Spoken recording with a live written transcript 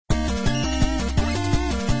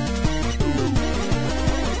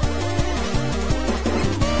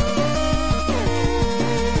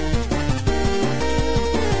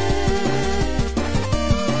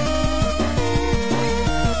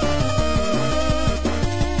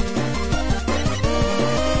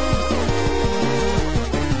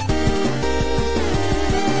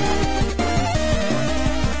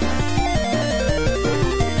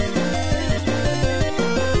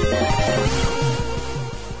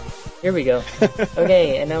Here we go.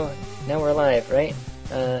 Okay, and now we're live, right?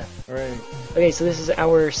 Right. Okay, so this is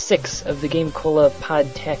hour 6 of the Game Cola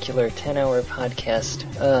Podtacular 10-hour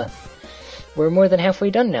podcast. We're more than halfway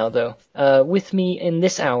done now, though. With me in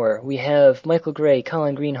this hour, we have Michael Gray,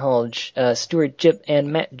 Colin Greenhalgh, Stuart Jipp,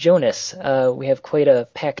 and Matt Jonas. We have quite a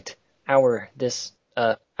packed hour this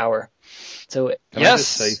hour. So Can I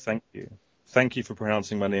just say thank you? Thank you for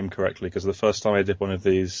pronouncing my name correctly, because the first time I did one of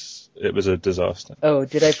these, it was a disaster. Oh,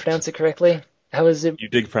 did I pronounce it correctly? How is it? You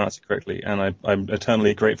did pronounce it correctly, and I'm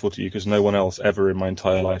eternally grateful to you, because no one else ever in my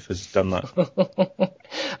entire life has done that.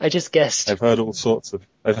 I just guessed. I've heard all sorts of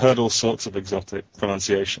exotic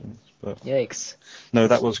pronunciations, but Yikes. no,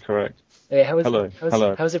 that was correct. Okay, Hello.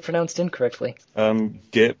 How is it pronounced incorrectly?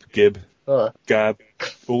 Gib, Ugh. gab,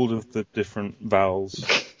 all of the different vowels.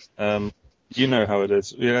 You know how it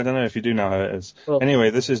is. Yeah, I don't know if you do know how it is. Well, anyway,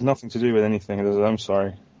 this is nothing to do with anything. I'm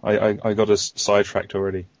sorry. I got us sidetracked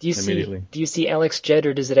already. Immediately. Do you see Alex Jed,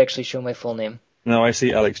 or does it actually show my full name? No, I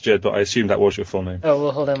see Alex Jed, but I assume that was your full name. Oh,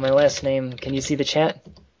 well, hold on. My last name. Can you see the chat?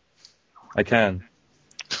 I can.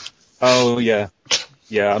 Oh, yeah.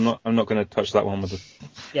 Yeah, I'm not going to touch that one with the...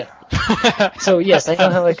 Yeah. So, yes, I know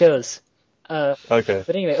how it goes. Okay.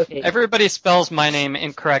 But anyway, okay. Everybody spells my name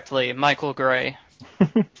incorrectly, Michael Gray.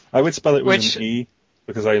 I would spell it with an E,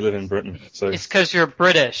 because I live in Britain. So it's because you're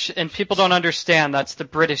British, and people don't understand that's the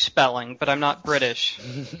British spelling, but I'm not British.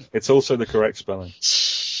 It's also the correct spelling.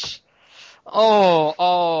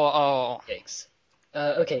 Oh. Yikes.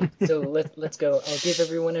 Okay, so let's go. I'll give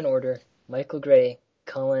everyone an order. Michael Gray,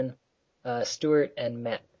 Colin, Stuart, and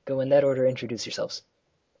Matt. Go in that order. Introduce yourselves.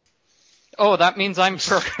 Oh, that means I'm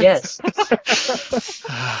first. Yes.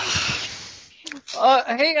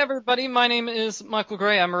 Hey everybody, my name is Michael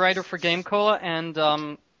Gray. I'm a writer for Game Cola, and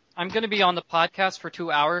I'm going to be on the podcast for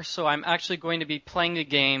 2 hours, so I'm actually going to be playing the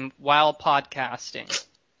game while podcasting.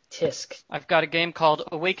 Tisk. I've got a game called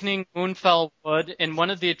Awakening Moonfell Wood, and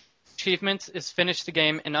one of the achievements is finish the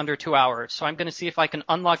game in under 2 hours. So I'm going to see if I can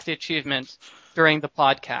unlock the achievement during the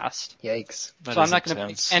podcast. Yikes. So I'm not going to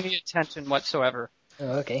pay any attention whatsoever.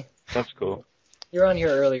 Oh, okay. That's cool. You're on here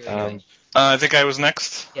earlier anyway. I think I was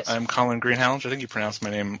next. Yes. I'm Colin Greenhalgh. I think you pronounced my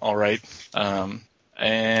name all right.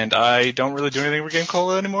 And I don't really do anything for Game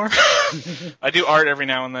Cola anymore. I do art every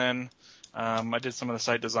now and then. I did some of the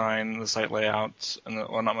site design, the site layouts, and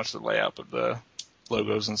not much of the layout, but the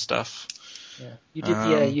logos and stuff. Yeah.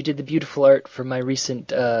 You did the beautiful art for my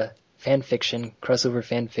recent fan fiction, crossover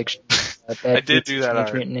fan fiction. I did do that Teenage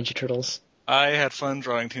art. Mutant Ninja Turtles. I had fun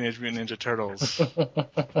drawing Teenage Mutant Ninja Turtles.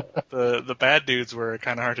 The bad dudes were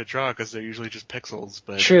kind of hard to draw because they're usually just pixels,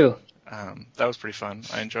 but True. That was pretty fun.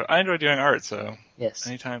 I enjoy doing art, so Yes.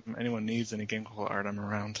 anytime anyone needs any Game Cola art, I'm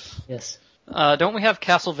around. Yes. Don't we have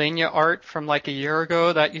Castlevania art from like a year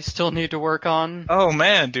ago that you still need to work on? Oh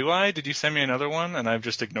man, do I? Did you send me another one and I've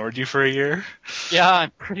just ignored you for a year? Yeah,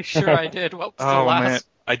 I'm pretty sure I did. What was the last? Man,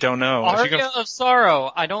 I don't know. Aria of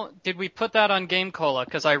Sorrow. Did we put that on Game Cola?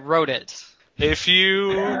 Because I wrote it. If you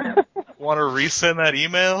want to resend that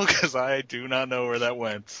email, because I do not know where that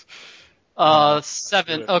went.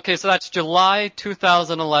 7. Okay, so that's July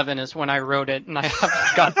 2011 is when I wrote it, and I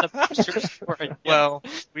haven't got the pictures for it yet. Well,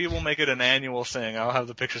 we will make it an annual thing. I'll have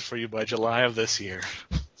the pictures for you by July of this year.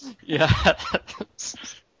 Yeah.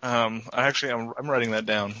 I'm writing that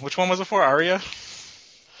down. Which one was it for, Aria?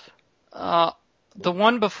 The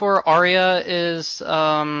one before Aria is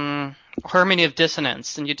Harmony of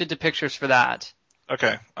Dissonance, and you did the pictures for that.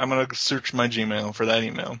 Okay, I'm going to search my Gmail for that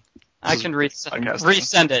email. I can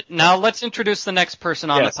resend it. Now let's introduce the next person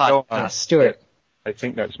on the podcast. Stuart. I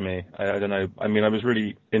think that's me. I don't know. I mean, I was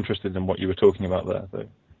really interested in what you were talking about there, though.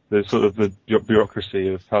 The sort of the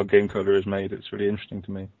bureaucracy of how Game Cola is made. It's really interesting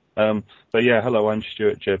to me. But yeah, hello, I'm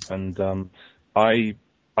Stuart Jipp, and I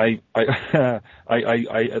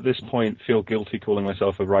at this point feel guilty calling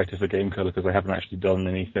myself a writer for Game Cola because I haven't actually done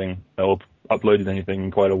anything or uploaded anything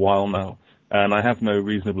in quite a while now, and I have no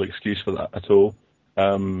reasonable excuse for that at all.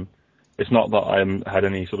 It's not that I had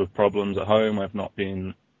any sort of problems at home. I've not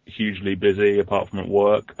been hugely busy apart from at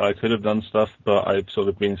work. I could have done stuff, but I've sort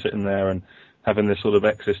of been sitting there and having this sort of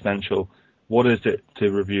existential, what is it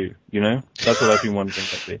to review, you know? That's what I've been wondering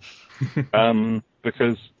lately.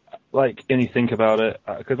 Because, like, and you think about it,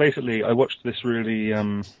 because basically I watched this really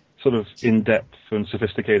sort of in-depth and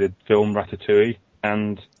sophisticated film, Ratatouille,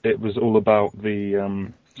 and it was all about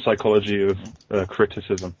the psychology of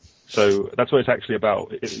criticism. So that's what it's actually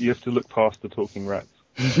about. You have to look past the talking rats.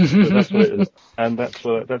 So that's what it is. And that's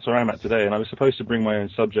where I'm at today. And I was supposed to bring my own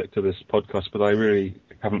subject to this podcast, but I really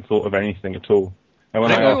haven't thought of anything at all. And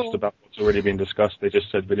when I asked about what's already been discussed, they just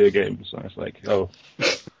said video games. And I was like, oh,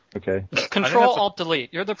 Okay. Control Alt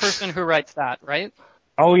Delete. You're the person who writes that, right?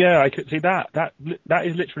 Oh yeah, I could see that. That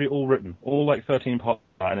is literally all written, all like 13 parts,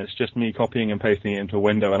 and it's just me copying and pasting it into a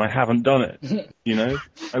window, and I haven't done it. You know,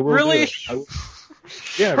 I will Really? do it.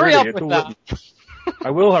 Yeah, Hurry really, up it's with all that. written.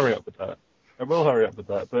 I will hurry up with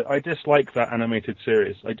that. But I dislike that animated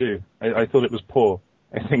series. I do. I thought it was poor.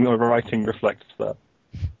 I think the writing reflects that.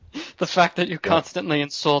 The fact that you constantly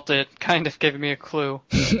insult it kind of gave me a clue.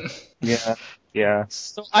 Yeah.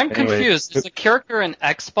 So I'm Anyway, confused. Is the character an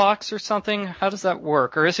Xbox or something? How does that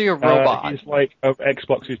work? Or is he a robot? He's like an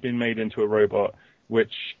Xbox who's been made into a robot,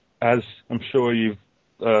 which, as I'm sure you've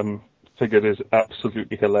figured, is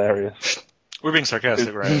absolutely hilarious. We're being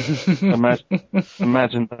sarcastic, right?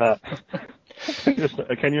 Imagine that.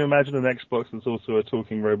 Can you imagine an Xbox that's also a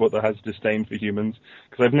talking robot that has disdain for humans?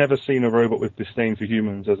 Because I've never seen a robot with disdain for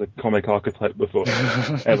humans as a comic archetype before,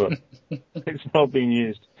 ever. It's not been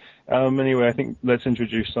used. Anyway, I think let's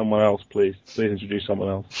introduce someone else, please. Please introduce someone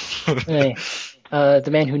else. Hey, the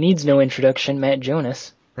man who needs no introduction, Matt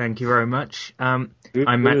Jonas. Thank you very much. I'm Who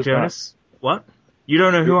Matt is Jonas. What? You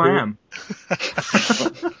don't know who I am?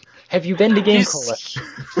 Have you been to Game Cola?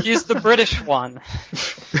 He's the British one.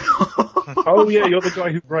 Oh yeah, you're the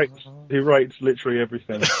guy who writes literally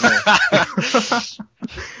everything. Yeah.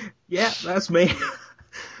 Yeah, that's me.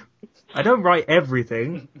 I don't write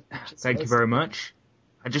everything. Thank you very much.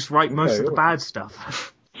 I just write most of the bad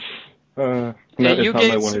stuff. No, you no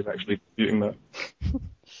gave- one is actually doing that.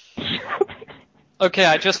 Okay,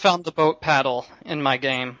 I just found the boat paddle in my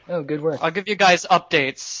game. Oh, good work. I'll give you guys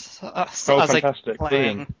updates as I keep Fantastic,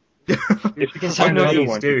 playing. If you can I find know another these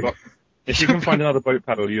one, do. if you can find another boat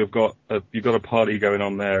paddle, you've got a party going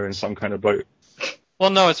on there in some kind of boat.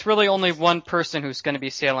 Well, no, it's really only one person who's going to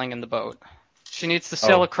be sailing in the boat. She needs to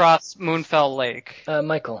sail across Moonfell Lake.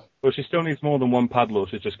 Michael. Well, she still needs more than one paddle, or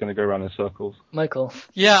she's just going to go around in circles. Michael,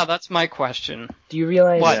 Yeah, that's my question. do you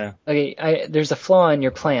realize... What? Yeah. Okay, there's a flaw in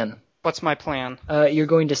your plan. What's my plan? You're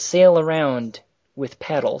going to sail around with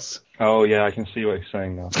paddles. Oh yeah, I can see what you're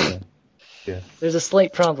saying now. Yeah. There's a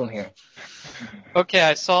slight problem here. Okay,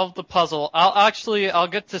 I solved the puzzle. I'll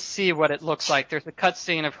get to see what it looks like. There's a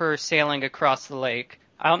cutscene of her sailing across the lake.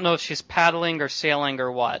 I don't know if she's paddling or sailing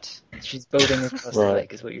or what. She's boating across the Right.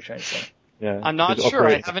 lake, is what you're trying to say. Yeah. I'm not She's sure.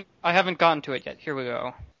 operating. I haven't gotten to it yet. Here we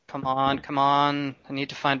go. Come on. I need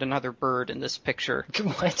to find another bird in this picture.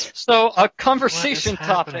 What? So, a conversation What is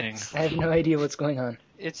happening? topic. I have no idea what's going on.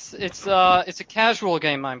 It's a casual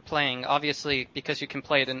game I'm playing, obviously because you can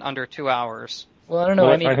play it in under 2 hours. Well, I don't know.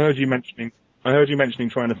 Well, I mean, I heard you mentioning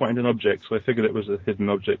trying to find an object, so I figured it was a hidden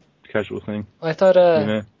object casual thing. I thought, You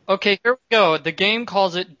know? Okay, here we go. The game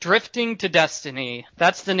calls it Drifting to Destiny.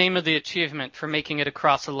 That's the name of the achievement for making it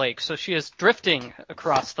across a lake. So she is drifting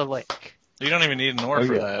across the lake. You don't even need an oar Oh,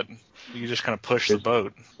 for yeah. that. You just kind of push the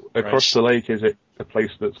boat. Across the lake, is it a place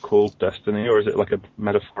that's called Destiny, or is it like a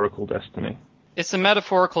metaphorical destiny? It's a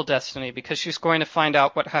metaphorical destiny because she's going to find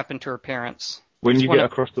out what happened to her parents. When It's you one get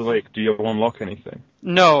of- across the lake, do you unlock anything?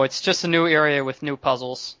 No, it's just a new area with new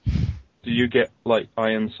puzzles. Do you get like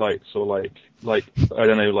iron sights or like I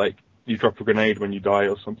don't know, like you drop a grenade when you die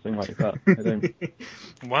or something like that? I don't.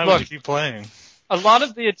 Why Look. would you keep playing? A lot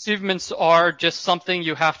of the achievements are just something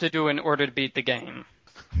you have to do in order to beat the game.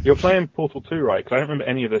 You're playing Portal 2, right? Because I don't remember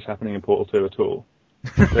any of this happening in Portal 2 at all.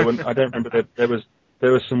 I don't remember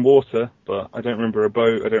there was some water, but I don't remember a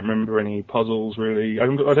boat. I don't remember any puzzles really. I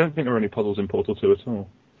don't think there were any puzzles in Portal 2 at all.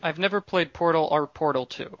 I've never played Portal or Portal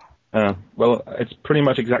 2. Well, it's pretty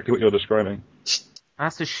much exactly what you're describing.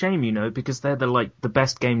 That's a shame, you know, because they're the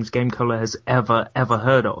best games Game Cola has ever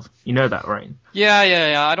heard of. You know that, right?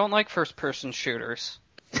 Yeah. I don't like first-person shooters.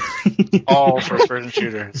 All first-person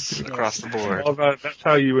shooters across the board. Oh, that's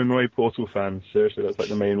how you annoy Portal fans. Seriously, that's like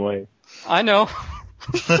the main way. I know.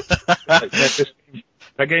 Like,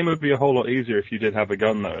 that game would be a whole lot easier if you did have a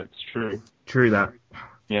gun, though. It's true. True that.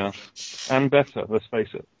 Yeah. And better, let's face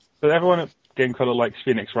it. But everyone at Game Cola likes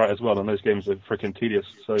Phoenix Wright as well, and those games are freaking tedious.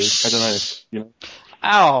 So, I don't know, you know.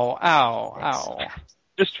 Ow.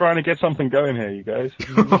 Just trying to get something going here, you guys.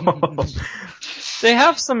 They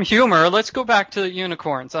have some humor. Let's go back to the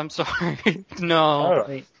unicorns. I'm sorry. No. Alright.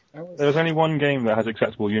 wait. There's only one game that has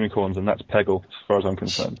acceptable unicorns, and that's Peggle, as far as I'm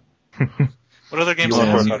concerned. What other games You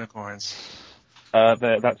have want- unicorns?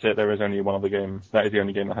 That's it. There is only one other game. That is the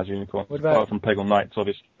only game that has unicorns. What about- Apart from Peggle Knights,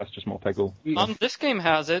 obviously, that's just more Peggle. This game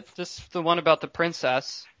has it. The one about the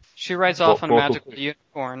princess. She rides off on a Portal magical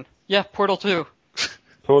unicorn. Yeah, Portal 2.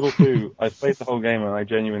 Portal 2, I played the whole game and I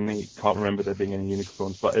genuinely can't remember there being any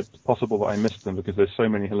unicorns, but it's possible that I missed them because there's so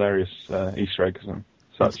many hilarious Easter eggs and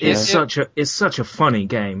such. You know? It's such a funny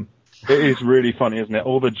game. It is really funny, isn't it?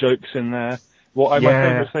 All the jokes in there. My Yeah.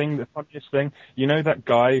 favourite thing, the funniest thing, you know that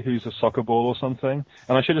guy who's a soccer ball or something?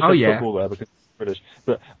 And I should have said yeah. football there because he's British.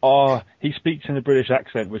 But, he speaks in a British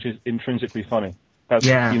accent, which is intrinsically funny. That's,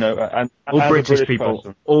 Yeah. and All as a British people,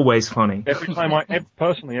 person, always funny. every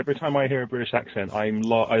time I hear a British accent, I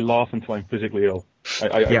laugh until I'm physically ill.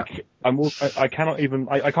 I cannot even,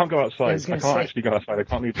 I can't go outside. I can't actually go outside. I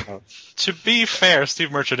can't leave the house. To be fair,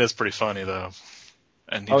 Steve Merchant is pretty funny though,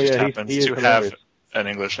 and he Oh, just yeah, happens he is to hilarious. have an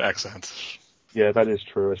English accent. Yeah, that is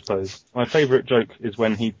true, I suppose. My favourite joke is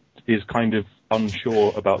when he is kind of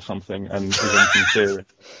unsure about something and is insincere.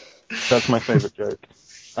 That's my favourite joke.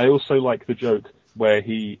 I also like the joke where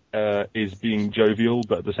he is being jovial,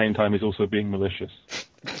 but at the same time he's also being malicious.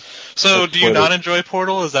 So, That's do you what not it- enjoy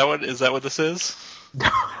Portal? Is that what this is?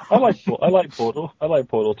 I like Portal. I like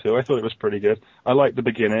Portal too. I thought it was pretty good. I liked the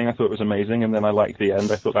beginning. I thought it was amazing, and then I liked the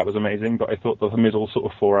end. I thought that was amazing, but I thought the middle sort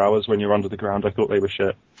of 4 hours when you're under the ground, I thought they were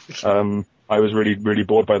shit. I was really, really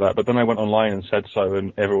bored by that. But then I went online and said so,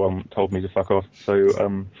 and everyone told me to fuck off.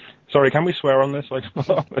 So, sorry, can we swear on this? I've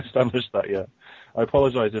not established that yet. I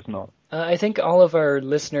apologise if not. I think all of our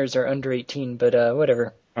listeners are under 18, but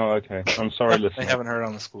whatever. Oh, okay. I'm sorry, I listeners. haven't heard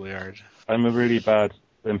on the schoolyard. I'm a really bad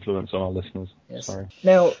influence on our listeners. Yes. Sorry.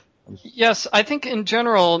 Now, Yes, I think in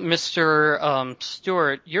general, Mr.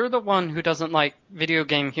 Stewart, you're the one who doesn't like video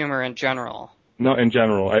game humor in general. Not in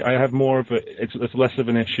general. I have more of it's less of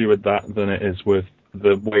an issue with that than it is with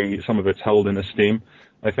the way some of it's held in esteem.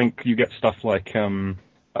 I think you get stuff like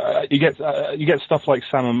you get stuff like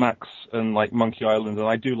Sam & Max and like Monkey Island, and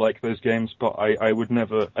I do like those games, but I would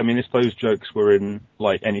never. I mean, if those jokes were in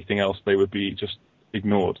like anything else, they would be just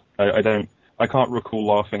ignored. I can't recall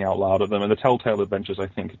laughing out loud at them, and the Telltale Adventures I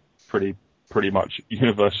think are pretty much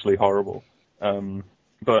universally horrible.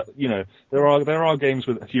 But there are games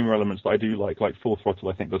with humor elements that I do like Full Throttle.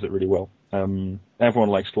 I think does it really well. Everyone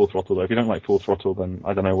likes Full Throttle though. If you don't like Full Throttle, then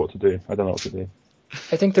I don't know what to do.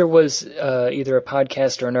 I think there was either a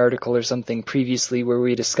podcast or an article or something previously where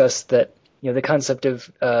we discussed that the concept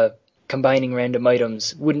of combining random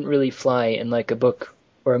items wouldn't really fly in like a book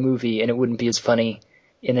or a movie, and it wouldn't be as funny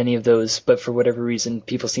in any of those. But for whatever reason,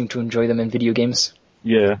 people seem to enjoy them in video games.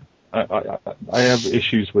 Yeah, I have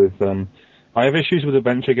issues with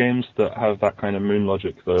adventure games that have that kind of moon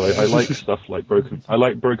logic though. I like stuff like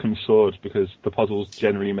Broken Sword because the puzzles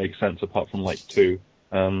generally make sense apart from like 2.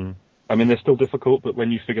 I mean, they're still difficult, but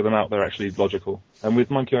when you figure them out, they're actually logical. And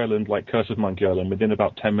with Monkey Island, like Curse of Monkey Island, within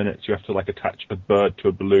about 10 minutes, you have to like attach a bird to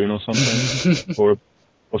a balloon or something,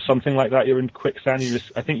 or something like that. You're in quicksand.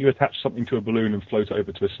 I think you attach something to a balloon and float it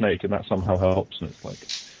over to a snake, and that somehow helps. And it's like,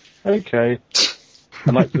 okay.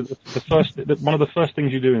 And like one of the first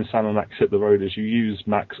things you do in Sam & Max Hit the Road is you use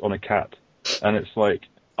Max on a cat, and it's like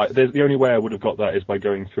the only way I would have got that is by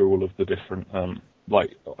going through all of the different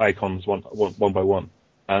like icons one by one.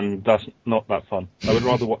 And that's not that fun. I would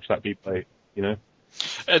rather watch that be played,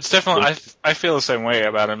 It's definitely. I feel the same way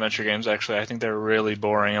about adventure games. Actually, I think they're really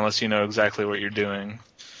boring unless you know exactly what you're doing,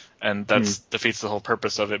 and that defeats the whole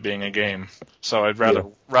purpose of it being a game. So I'd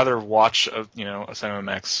rather watch a Sam &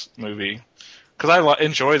 Max movie because I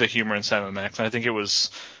enjoy the humor in Sam & Max, and I think it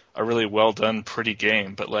was a really well done, pretty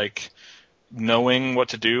game. But like knowing what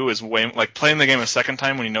to do is way like playing the game a second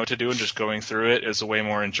time when you know what to do and just going through it is way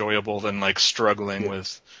more enjoyable than like struggling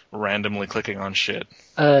with randomly clicking on shit.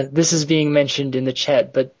 This is being mentioned in the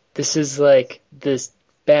chat, but this is like this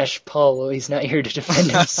bash Paul while he's not here to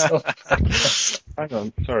defend himself. Hang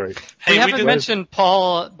on, sorry. We haven't mentioned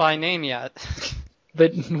Paul by name yet.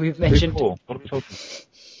 But we've mentioned What are we talking?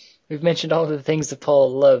 we've mentioned all the things that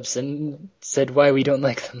Paul loves and said why we don't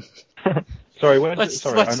like them. Sorry, Let's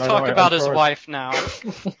talk about his wife now.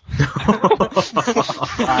 If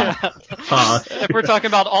we're talking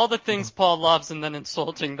about all the things Paul loves and then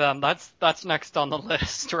insulting them, that's next on the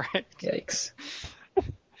list, right? Yikes.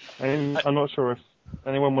 I'm not sure if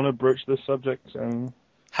anyone want to broach this subject.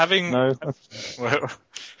 Having No.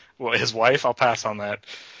 well, his wife, I'll pass on that.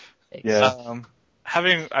 Yeah.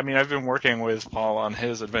 I've been working with Paul on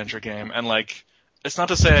his adventure game, and like, it's not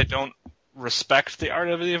to say I don't respect the art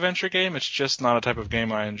of the adventure game. It's just not a type of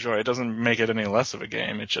game I enjoy. It doesn't make it any less of a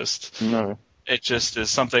game. It just is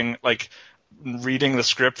something like reading the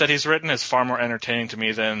script that he's written is far more entertaining to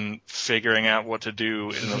me than figuring out what to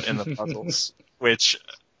do in the puzzles. Which,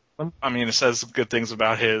 I mean, it says good things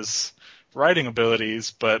about his writing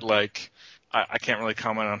abilities, but like, I can't really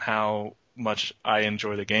comment on how much I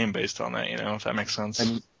enjoy the game based on that. If that makes sense.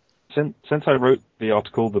 And since I wrote the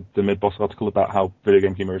article, the mid-boss article about how video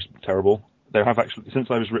game humor is terrible, there have actually, since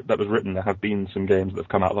that was written, there have been some games that have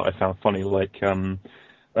come out that I found funny, like Been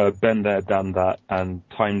There, Done That, and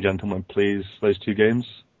Time Gentlemen Please. Those 2 games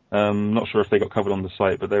Not sure if they got covered on the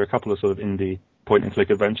site, but there are a couple of sort of indie point-and-click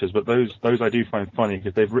adventures. But those I do find funny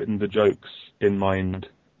because they've written the jokes in mind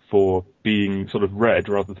for being sort of read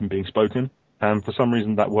rather than being spoken. And for some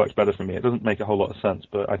reason that works better for me. It doesn't make a whole lot of sense,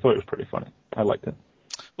 but I thought it was pretty funny. I liked it.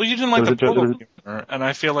 Well, you didn't like the Portal humor, and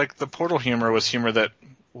I feel like the Portal humor was humor that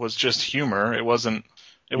was just humor. It wasn't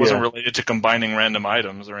related to combining random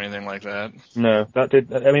items or anything like that. No, that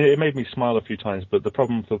did. I mean, it made me smile a few times, but the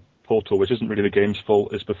problem for Portal, which isn't really the game's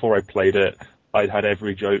fault, is before I played it, I'd had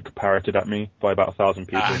every joke parroted at me by about 1,000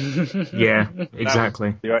 people. Yeah,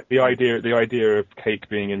 exactly. The idea of cake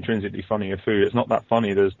being intrinsically funny, of food, it's not that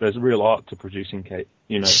funny. There's real art to producing cake.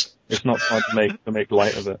 You know, it's not fun to make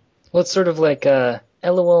light of it. Well, it's sort of like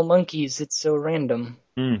LOL monkeys. It's so random.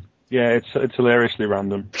 Yeah, it's hilariously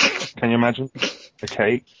random. Can you imagine a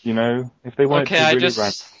cake? You know, if they wanted to really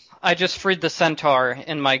random. I just freed the centaur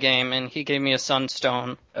in my game, and he gave me a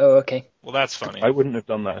sunstone. Oh, okay. Well, that's funny. I wouldn't have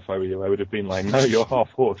done that if I were you. I would have been like, no, you're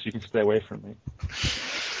half horse. You can stay away from me.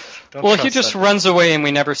 Well, he just runs away, and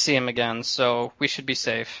we never see him again, so we should be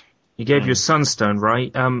safe. He gave you a sunstone,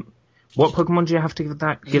 right? What Pokemon do you have to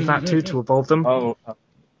give that to evolve them? Oh,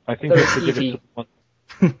 I think you have to give it to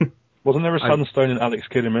one. Wasn't there a sunstone in Alex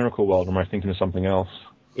Kidd in Miracle World, or am I thinking of something else?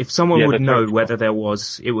 If someone would know whether there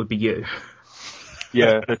was, it would be you.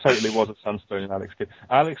 Yeah, there totally was a sunstone in Alex Kidd.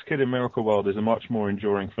 Alex Kidd in Miracle World is a much more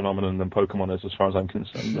enduring phenomenon than Pokemon is, as far as I'm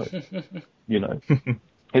concerned. But, you know,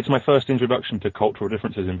 it's my first introduction to cultural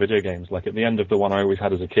differences in video games. Like, at the end of the one I always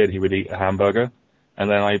had as a kid, he would eat a hamburger, and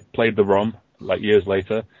then I played the ROM, like, years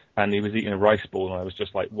later, and he was eating a rice ball, and I was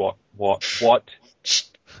just like, what?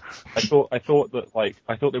 I thought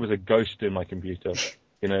there was a ghost in my computer.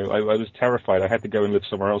 You know, I was terrified. I had to go and live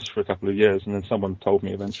somewhere else for a couple of years, and then someone told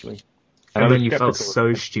me eventually. And then you felt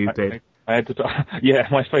so stupid. I had to, yeah,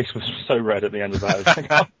 my face was so red at the end of that. I was like,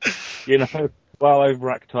 oh, you know, well, I've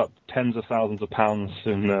racked up tens of thousands of pounds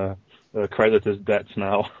in creditors' debts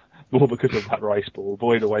now, all because of that rice ball.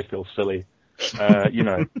 Boy, do I feel silly. You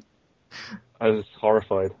know, I was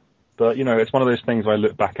horrified. But, you know, it's one of those things I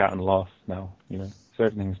look back at and laugh now, you know. So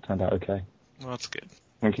everything's turned out okay. Well, that's good.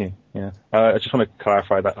 Thank you, yeah. I just want to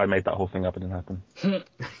clarify that I made that whole thing up. It didn't happen.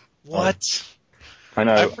 What? I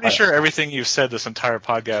know. I'm pretty sure everything you've said this entire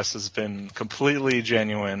podcast has been completely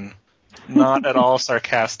genuine, not at all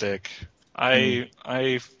sarcastic. I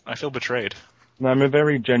feel betrayed. No, I'm a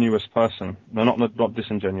very genuine person. No, not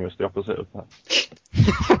disingenuous. The opposite of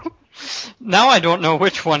that. Now I don't know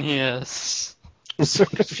which one he is. I'm so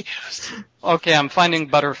confused. Okay, I'm finding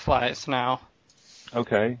butterflies now.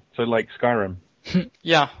 Okay, so like Skyrim.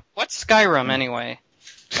 Yeah. What's Skyrim anyway?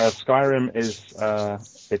 Skyrim is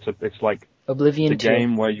it's like Oblivion the 2.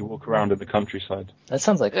 game where you walk around in the countryside. That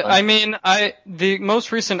sounds like fun. I mean, the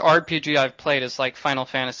most recent RPG I've played is like Final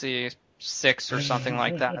Fantasy VI or something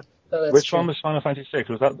like that. Oh, Which true. one was Final Fantasy VI?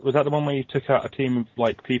 Was that the one where you took out a team of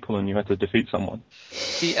like people and you had to defeat someone?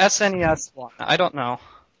 The SNES one. I don't know.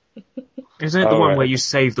 Isn't it the one where you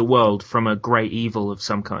save the world from a great evil of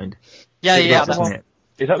some kind? Yeah, That's it.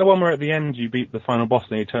 Is that the one where at the end you beat the final boss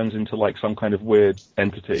and he turns into like some kind of weird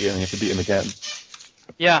entity and you have to beat him again?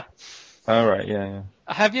 Yeah. Alright, yeah.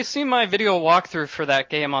 Have you seen my video walkthrough for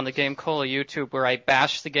that game on the Game Cola YouTube where I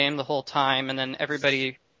bash the game the whole time and then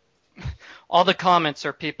everybody, all the comments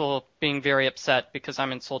are people being very upset because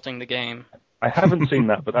I'm insulting the game. I haven't seen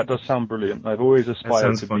that, but that does sound brilliant. I've always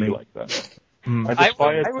aspired to funny. be like that.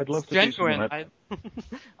 I'd love to genuine. do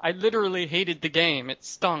something I literally hated the game. It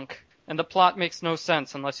stunk. And the plot makes no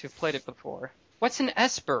sense unless you've played it before. What's an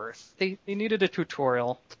Esper? They needed a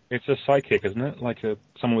tutorial. It's a psychic, isn't it? Like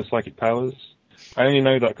someone with psychic powers? I only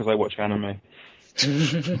know that because I watch anime.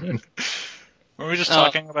 Were we just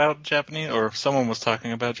talking about Japanese, or someone was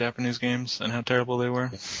talking about Japanese games and how terrible they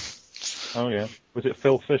were? Oh yeah. Was it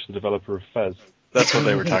Phil Fish, the developer of Fez? That's what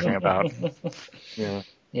they were talking about. Yeah.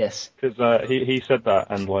 Yes. Because he said that,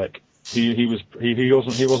 and like he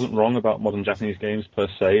wasn't wrong about modern Japanese games per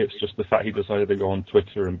se. It's just the fact he decided to go on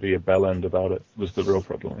Twitter and be a bellend about it was the real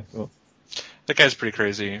problem, I thought. That guy's pretty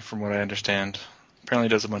crazy, from what I understand. Apparently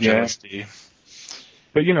does a bunch of LSD.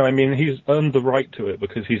 But, you know, I mean, he's earned the right to it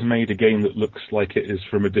because he's made a game that looks like it is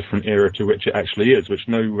from a different era to which it actually is, which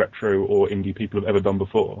no retro or indie people have ever done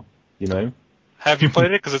before, you know? Have you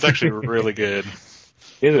played it? Because it's actually really good.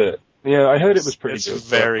 Is it? Yeah, I heard it was pretty good. It's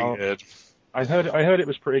very good. I heard it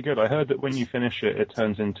was pretty good. I heard that when you finish it, it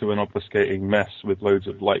turns into an obfuscating mess with loads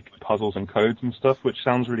of, like, puzzles and codes and stuff, which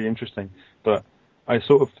sounds really interesting. But I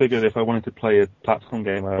sort of figured if I wanted to play a platform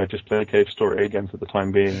game, I would just play Cave Story again for the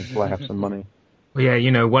time being until I have some money. Well,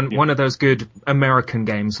 yeah, one of those good American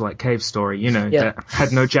games like Cave Story, that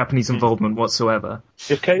had no Japanese involvement whatsoever.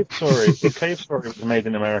 If Cave Story was made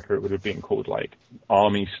in America, it would have been called like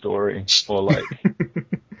Army Story or like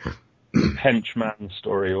Henchman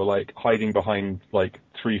Story or like Hiding Behind like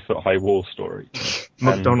 3-foot-high wall story.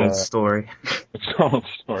 McDonald's Story. McDonald's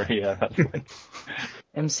Story, yeah. That's like...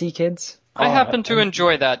 MC Kids? I happen to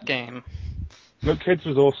enjoy that game. Kids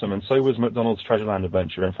was awesome, and so was McDonald's Treasureland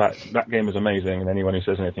Adventure. In fact, that game is amazing, and anyone who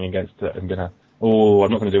says anything against it, I'm not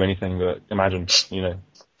going to do anything, but imagine,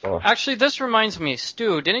 Gosh. Actually, this reminds me,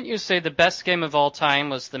 Stu, didn't you say the best game of all time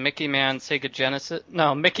was the Mickey Mouse Sega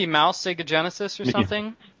Genesis or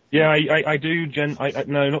something? Yeah, I do.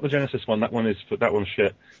 No, not the Genesis one. That one's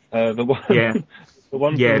shit. The one, yeah, the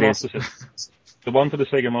one for the Master System. The one for the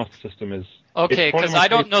Sega Master System is okay, because I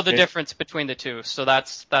don't know the difference between the two, so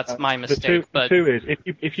that's my mistake. The two is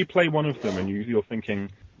if you play one of them and you're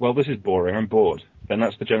thinking, well, this is boring, I'm bored, then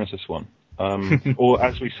that's the Genesis one, or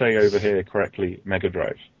as we say over here correctly, Mega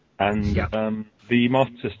Drive. And the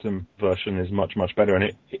Master System version is much better.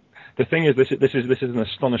 And the thing is, this is an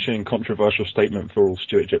astonishing, controversial statement for all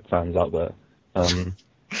Stuart Jip fans out there.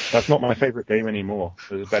 That's not my favourite game anymore.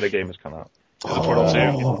 There's a better game has come out. Portal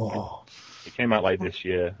 2. It came out like this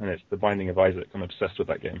year, and it's The Binding of Isaac. I'm obsessed with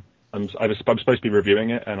that game. I'm supposed to be reviewing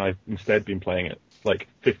it, and I've instead been playing it like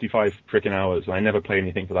 55 freaking hours, and I never play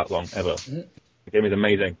anything for that long ever. The game is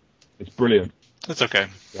amazing. It's brilliant. That's okay.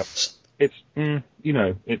 Yep. It's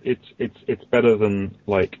better than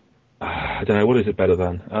like I don't know, what is it better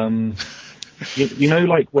than?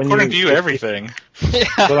 Like when according to you, everything.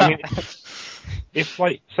 But I mean, if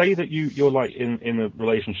like say that you're like in a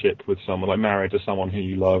relationship with someone, like married to someone who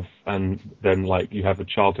you love, and then like you have a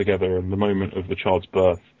child together, and the moment of the child's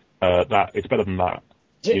birth, that it's better than that.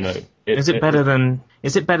 Is it better than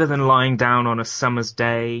lying down on a summer's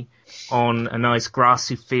day on a nice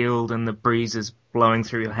grassy field and the breeze is blowing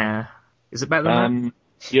through your hair? Is it better than that?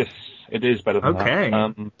 Yes, it is better than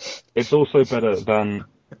that. It's also better than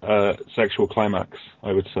Sexual Climax,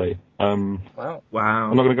 I would say. Wow.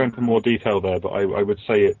 I'm not going to go into more detail there, but I would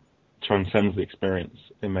say it transcends the experience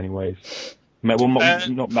in many ways. Well,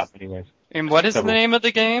 not that many ways. And what is the name of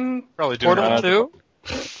the game? Probably Portal 2?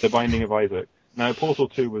 The Binding of Isaac. Now, Portal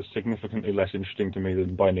 2 was significantly less interesting to me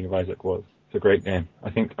than Binding of Isaac was. It's a great game. I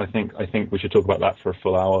think we should talk about that for a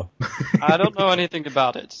full hour. I don't know anything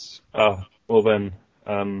about it. Well then,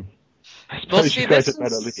 I suppose you guys had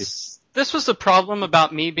better leave. This was the problem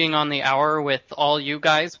about me being on the hour with all you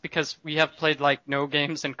guys, because we have played like no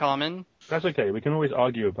games in common. That's okay. We can always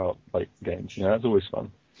argue about like games. That's always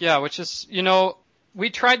fun. Yeah, which is, we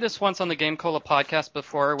tried this once on the Game Cola podcast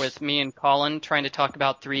before with me and Colin trying to talk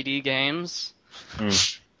about 3D games.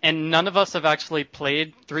 And none of us have actually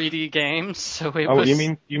played 3D games, so it was... you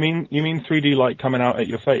mean 3D like coming out at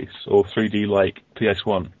your face, or 3D like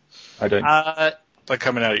PS1? I don't... like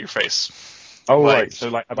coming out at your face. Oh, right. So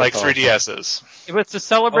like 3DSs. It was to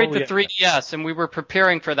celebrate the 3DS, and we were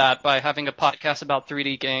preparing for that by having a podcast about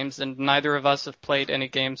 3D games, and neither of us have played any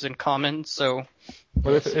games in common, so...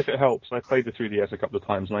 Well, if it helps, I played the 3DS a couple of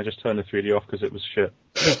times, and I just turned the 3D off because it was shit.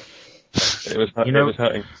 It was hurting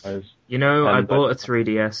my eyes. I bought a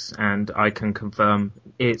 3DS, and I can confirm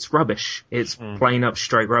it's rubbish. It's plain up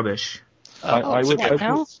straight rubbish. I will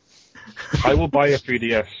buy a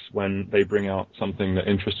 3DS when they bring out something that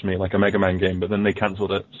interests me, like a Mega Man game, but then they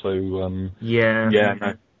cancelled it, so... no.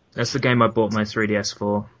 That's the game I bought my 3DS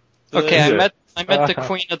for. Okay, I met the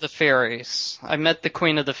Queen of the Fairies. I met the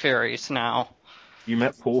Queen of the Fairies now. You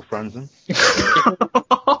met Paul Franzen?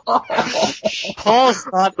 Paul's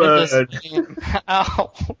not in this game.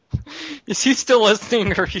 Ow. Is he still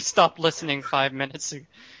listening, or he stopped listening 5 minutes ago?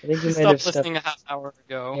 I think he stopped listening a half hour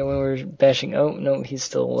ago. Yeah, when we were bashing... Oh, no, he's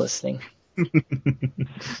still listening.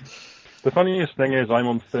 The funniest thing is I'm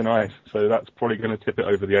on thin ice, so that's probably going to tip it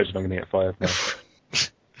over the edge and I'm going to get fired now.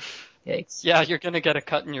 Yikes. Yeah, you're going to get a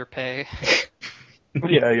cut in your pay.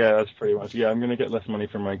 Yeah, that's pretty much. Yeah, I'm going to get less money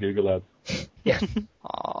from my Google ads. Yeah.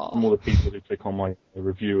 From all the people who click on my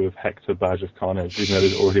review of Hector Badge of Carnage, even though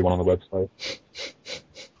there's already one on the website.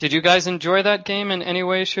 Did you guys enjoy that game in any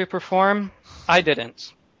way, shape, or form? I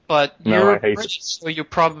didn't. But I hate it. So you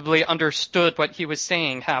probably understood what he was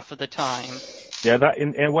saying half of the time. Yeah, that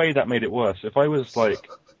in a way that made it worse. If I was like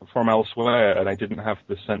from elsewhere and I didn't have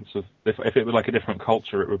the sense of if it was like a different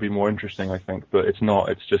culture, it would be more interesting, I think. But it's not.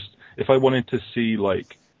 It's just if I wanted to see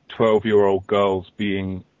like 12-year-old girls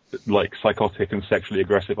being like psychotic and sexually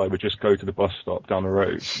aggressive, I would just go to the bus stop down the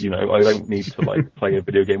road. I don't need to like play a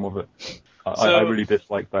video game of it. I really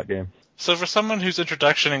dislike that game. So for someone whose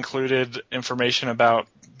introduction included information about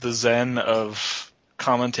the zen of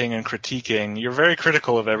commenting and critiquing. You're very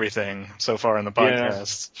critical of everything so far in the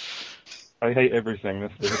podcast. I hate everything.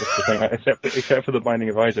 That's the thing. Except for The Binding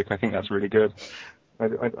of Isaac, I think that's really good. I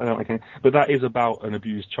don't like it. But that is about an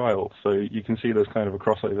abused child, so you can see there's kind of a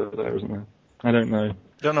crossover there, isn't there? I don't know.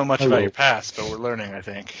 Don't know much about your past, but we're learning, I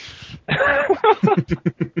think.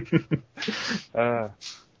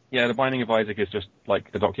 Yeah, The Binding of Isaac is just like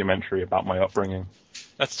a documentary about my upbringing.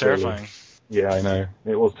 That's terrifying. Yeah, I know.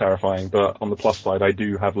 It was terrifying, but on the plus side, I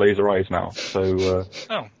do have laser eyes now, so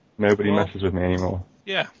nobody messes with me anymore.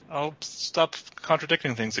 Yeah, I'll stop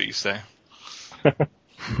contradicting things that you say.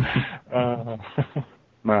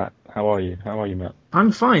 Matt, how are you? Matt?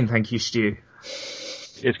 I'm fine, thank you, Stu.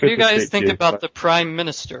 It's good What do you guys think about the Prime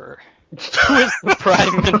Minister? Who is the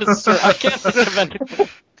Prime Minister? I can't think of anything.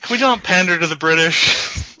 Can we not pander to the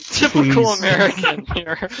British? Typical Please. American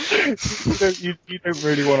here. You don't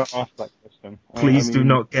really want to ask that question. Please do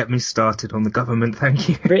not get me started on the government, thank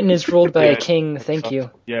you. Britain is ruled by a king, thank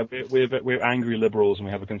you. Yeah, we're angry liberals and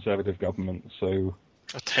we have a conservative government, so...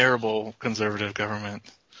 A terrible conservative government.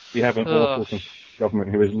 We have an awful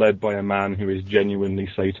government who is led by a man who is genuinely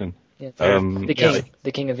Satan. Yeah,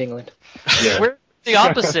 the king of England. Yeah. We're the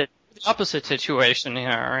opposite situation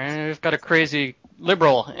here. We've got a crazy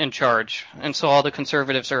liberal in charge, and so all the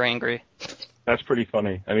conservatives are angry. That's pretty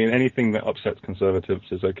funny. I mean, anything that upsets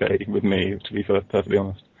conservatives is okay with me, to be perfectly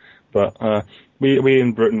honest. But we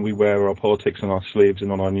in Britain, we wear our politics on our sleeves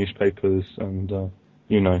and on our newspapers, and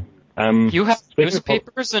You have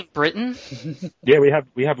newspapers in Britain? Yeah, we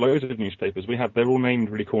have loads of newspapers. They're all named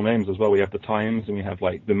really cool names as well. We have the Times, and we have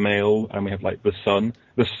like the Mail, and we have like the Sun.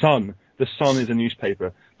 The Sun is a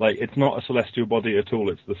newspaper. Like, it's not a celestial body at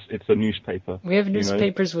all. It's a newspaper. We have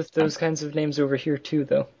newspapers with those kinds of names over here too,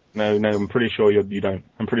 though. No, I'm pretty sure you don't.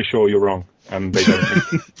 I'm pretty sure you're wrong. They don't.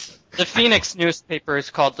 The Phoenix newspaper is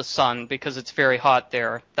called the Sun because it's very hot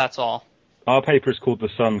there. That's all. Our paper is called The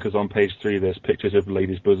Sun because on page 3 there's pictures of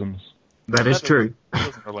ladies' bosoms. That is true.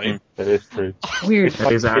 Doesn't relate. That is true. Weird.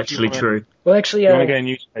 That is actually true. Well, actually, You want to get a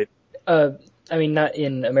newspaper? I mean, not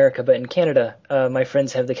in America, but in Canada, my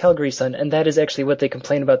friends have the Calgary Sun, and that is actually what they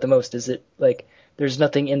complain about the most, is it, like, there's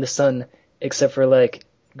nothing in the Sun except for, like,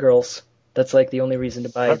 girls. That's, like, the only reason to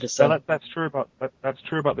buy the Sun. That's true about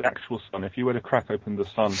the actual Sun. If you were to crack open the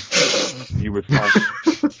Sun, you would find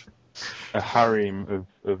a harem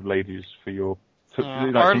of ladies for your...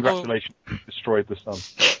 congratulations, you destroyed the Sun.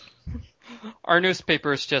 Our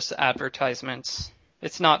newspaper is just advertisements.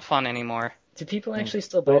 It's not fun anymore. Do people actually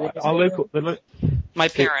still buy the newspaper? My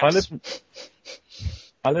parents.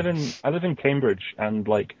 I live in Cambridge, and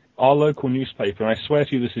like our local newspaper, and I swear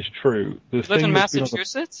to you this is true. You live in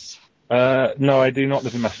Massachusetts? No, I do not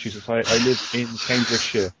live in Massachusetts. I live in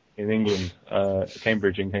Cambridgeshire, in England.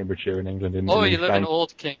 Cambridge in Cambridgeshire, in England. You live in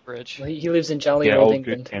Old Cambridge. Well, he lives in jolly old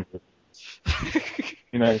England. Good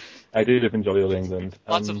Cambridge. I do live in jolly old England.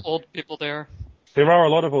 Lots of old people there. There are a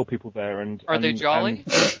lot of old people there, and are they jolly?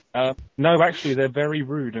 No, actually, they're very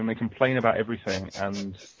rude, and they complain about everything,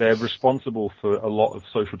 and they're responsible for a lot of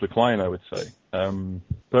social decline, I would say.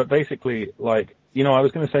 But basically, like, I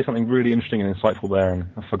was going to say something really interesting and insightful there, and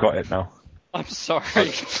I forgot it now. I'm sorry,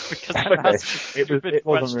 because I asked it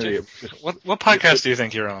wasn't really. What podcast do you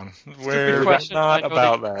think you're on? We're not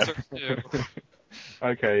about that.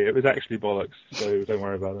 Okay, it was actually bollocks, so don't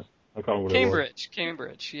worry about it. I can't remember what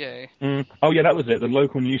Cambridge, yay. Oh yeah, that was it. The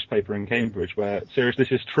local newspaper in Cambridge, where, seriously,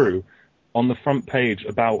 this is true. On the front page,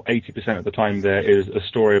 about 80% of the time, there is a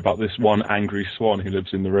story about this one angry swan who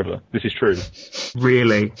lives in the river. This is true.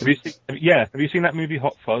 Really? Have you seen that movie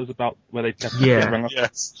Hot Fuzz about where they rung up?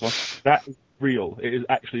 Yes. That is real. It is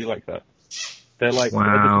actually like that. They're like,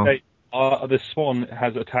 wow. The swan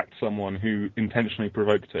has attacked someone who intentionally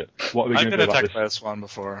provoked it. What are we going to do about this? I've been attacked by a swan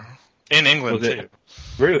before. In England, too.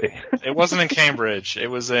 Really? It wasn't in Cambridge. It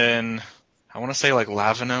was in, I want to say, like,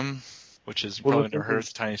 Lavenham, which is probably never heard of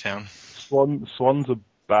the tiny town. Swans are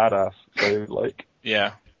badass. So, like...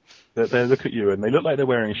 Yeah. They look at you, and they look like they're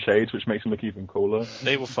wearing shades, which makes them look even cooler.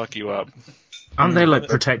 They will fuck you up. Aren't they, like,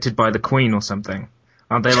 protected by the Queen or something?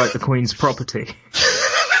 Aren't they, like, the Queen's property?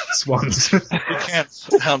 Swans. You can't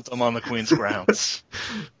hunt them on the Queen's grounds.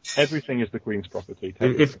 Everything is the Queen's property.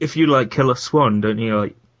 If you, like, kill a swan, don't you,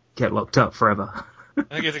 like, get locked up forever? I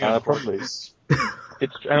think you have to go probably.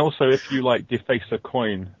 And also, if you, like, deface a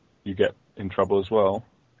coin, you get in trouble as well.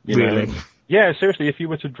 Really? Know? Yeah, seriously, if you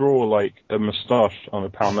were to draw, like, a moustache on a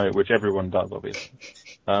pound note, which everyone does, obviously,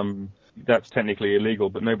 that's technically illegal,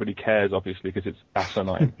 but nobody cares, obviously, because it's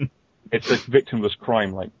asinine. It's a victimless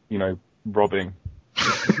crime, like, robbing.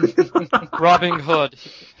 Robin Hood.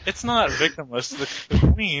 It's not victimless.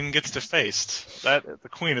 The Queen gets defaced. The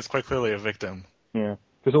Queen is quite clearly a victim. Yeah,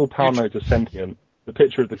 because all PAL nodes are sentient. The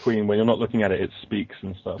picture of the Queen, when you're not looking at it, it speaks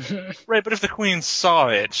and stuff. Right, but if the Queen saw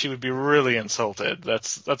it, she would be really insulted.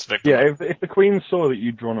 That's victim. Yeah, if the Queen saw that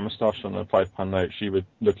you'd drawn a moustache on a £5 note, she would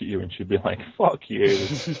look at you and she'd be like, "Fuck you."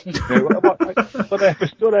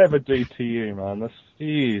 Whatever do to you, man?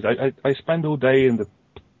 Jeez, I spend all day in the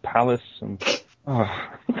palace and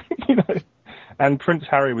and Prince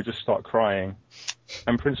Harry would just start crying,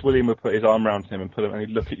 and Prince William would put his arm around him and he'd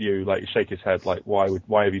look at you, like shake his head, like, why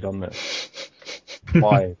have you done this?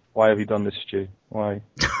 Why have you done this, Stu? Why?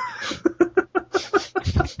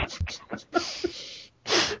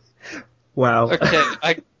 Wow. Okay,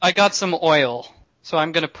 I got some oil, so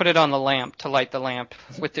I'm going to put it on the lamp to light the lamp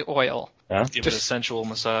with the oil. Yeah? Give it a sensual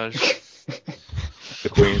massage. The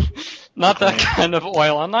Queen. Not that kind of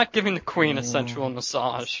oil. I'm not giving the Queen a sensual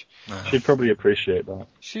massage. She'd probably appreciate that.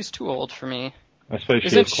 She's too old for me. I suppose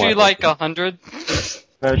Isn't she is she like 100?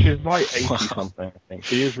 No, she's like 80 something, I think.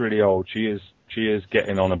 She is really old. She is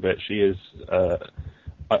getting on a bit. She is,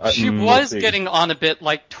 she was getting on a bit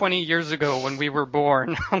like 20 years ago when we were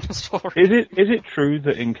born. I'm sorry. Is it true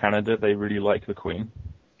that in Canada they really like the Queen?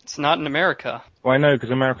 It's not in America. Well, I know, because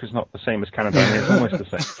America's not the same as Canada. I mean, it's almost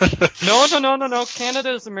the same. No.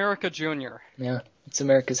 Canada is America Junior. Yeah, it's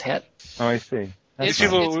America's hat. Oh, I see. These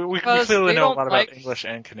people, we clearly know a lot about like English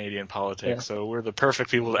and Canadian politics, Yeah. so we're the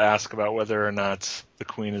perfect people to ask about whether or not the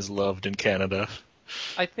Queen is loved in Canada.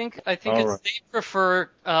 I think All it's, right. they prefer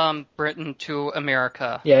Britain to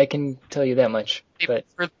America. Yeah, I can tell you that much. But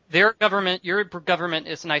Their government, your government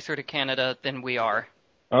is nicer to Canada than we are.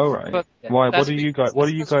 Oh, right. But Why? that's What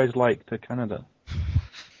do you guys like to Canada?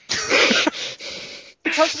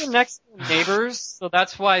 Because we're next door neighbors, so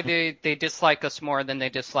that's why they dislike us more than they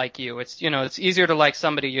dislike you. It's it's easier to like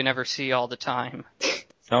somebody you never see all the time.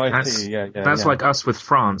 Oh, I see. Yeah. That's like us with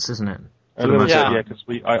France, isn't it? A little bit, Yeah. yeah, because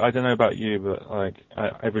I don't know about you, but like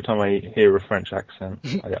every time I hear a French accent,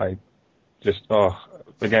 I just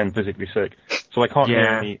again physically sick. So I can't hear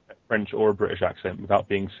any French or British accent without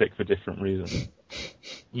being sick for different reasons.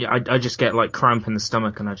 Yeah, I just get like cramp in the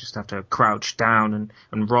stomach and I just have to crouch down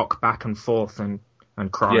and rock back and forth and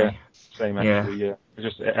cry. Yeah, same actually. Yeah,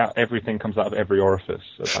 It's just everything comes out of every orifice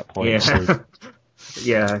at that point. Yeah. So-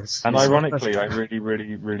 Yeah. and ironically, I really,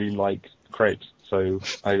 really, really like crepes. So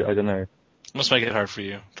I don't know. Must make it hard for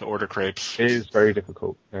you to order crepes. It is very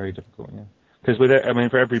difficult. Very difficult. Yeah. Because with it, I mean,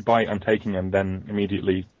 for every bite I'm taking, I'm then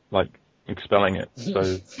immediately like expelling it.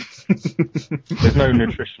 So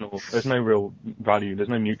there's no real value. There's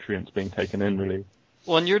no nutrients being taken in really.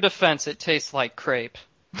 Well, in your defense, it tastes like crepe.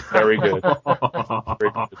 Very good.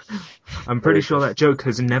 Very good. I'm pretty sure that joke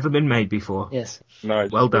has never been made before. yes. No,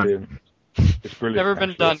 it's Well done. brilliant. It's brilliant. Never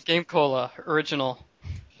been actually. done. Game Cola, original.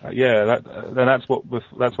 Yeah, that's what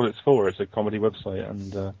it's for. It's a comedy website,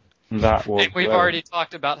 and that was. We've already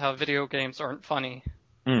talked about how video games aren't funny.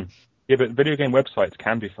 Yeah, but video game websites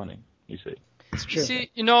can be funny. You see. It's true. See,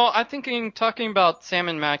 I'm talking about Sam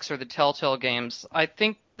and Max or the Telltale games. I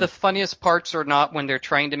think the funniest parts are not when they're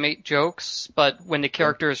trying to make jokes, but when the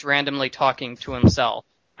character is randomly talking to himself.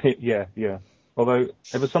 Yeah. Although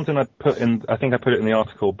it was something I put in. I think I put it in the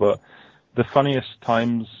article, but the funniest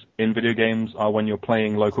times in video games are when you're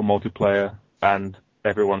playing local multiplayer and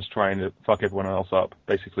everyone's trying to fuck everyone else up,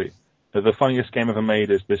 basically. The funniest game ever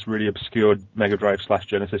made is this really obscure Mega Drive /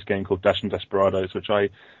 Genesis game called Dash and Desperados, which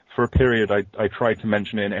for a period, I tried to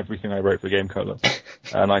mention it in everything I wrote for Game Cola,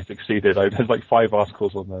 and I succeeded. There's like 5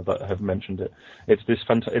 articles on there that have mentioned it. It's this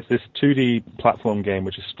 2D platform game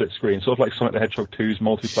which is split screen, sort of like Sonic the Hedgehog 2's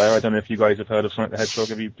multiplayer. I don't know if you guys have heard of Sonic the Hedgehog.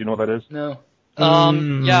 Do you know what that is? No.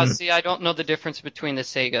 Yeah, see, I don't know the difference between the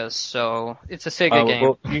Segas, so it's a Sega game.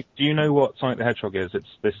 Well, do you know what Sonic the Hedgehog is? It's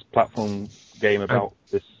this platform game about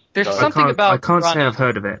this. There's guy. something about I can't say running. I've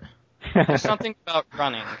heard of it. There's something about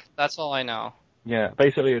running. That's all I know. Yeah,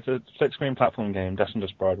 basically it's a split-screen platform game, Dash and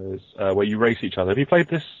Desperados, where you race each other. Have you played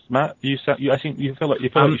this, Matt? I think you feel like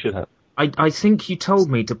you should have. I think you told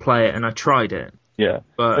me to play it and I tried it, Yeah,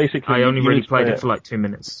 but basically I only you really need to played play it for like 2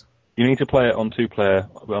 minutes. You need to play it on 2-player,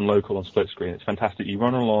 on local, on split screen. It's fantastic. You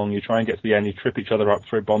run along, you try and get to the end, you trip each other up,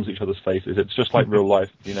 throw bombs at each other's faces. It's just like real life.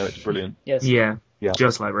 It's brilliant. Yes. Yeah, Yeah.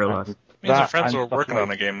 just like real life. Me and some That friends and were stuff working like-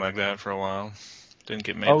 on a game like that for a while. Didn't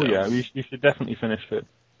get made Oh though. yeah, you should definitely finish it.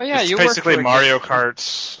 Oh yeah, It's you basically worked for a Mario game.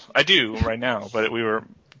 Kart. I do right now, but we were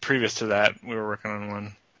previous to that. We were working on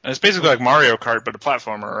one. And it's basically like Mario Kart, but a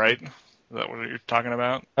platformer, right? Is that what you're talking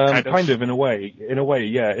about? Kind of, in a way. In a way,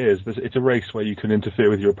 yeah, it is. It's a race where you can interfere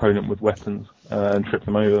with your opponent with weapons and trip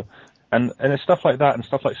them over. And it's stuff like that and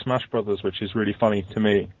stuff like Smash Brothers, which is really funny to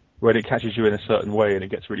me, where it catches you in a certain way and it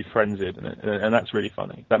gets really frenzied, and that's really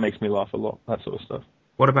funny. That makes me laugh a lot, that sort of stuff.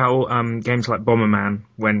 What about games like Bomberman,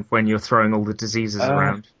 when you're throwing all the diseases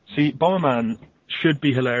around? See, Bomberman should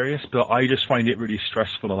be hilarious, but I just find it really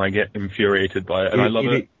stressful and I get infuriated by it, and I love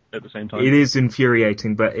it at the same time. It is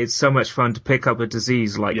infuriating, but it's so much fun to pick up a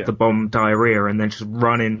disease like the bomb diarrhea and then just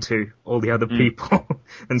run into all the other people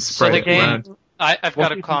and spread it around. I've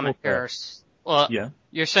got a comment here. Well,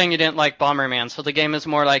 you're saying you didn't like Bomberman, so the game is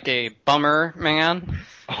more like a Bummer Man?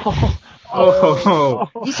 Oh,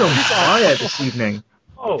 he's on fire this evening.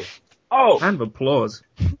 Oh! Round of applause.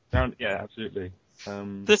 Yeah, absolutely.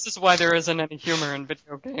 This is why there isn't any humor in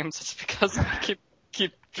video games. It's because I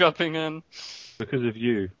keep jumping in. Because of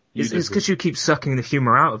you. It's because you keep sucking the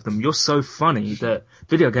humor out of them. You're so funny that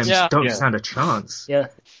video games don't stand a chance. Yeah.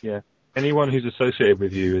 Anyone who's associated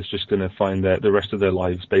with you is just going to find the rest of their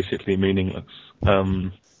lives basically meaningless.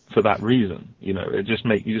 For that reason, you know, you just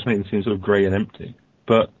make them seem sort of grey and empty.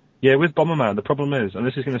 But yeah, with Bomberman, the problem is, and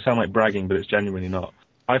this is going to sound like bragging, but it's genuinely not.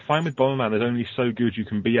 I find with Bomberman, there's only so good you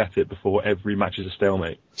can be at it before every match is a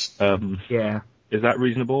stalemate. Is that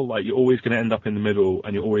reasonable? Like, you're always going to end up in the middle,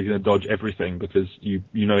 and you're always going to dodge everything because you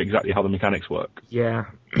know exactly how the mechanics work. Yeah.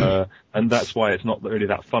 And that's why it's not really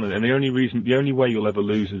that fun. And the only way you'll ever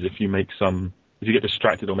lose is if you get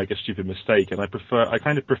distracted or make a stupid mistake. And I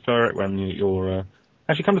kind of prefer it when you're,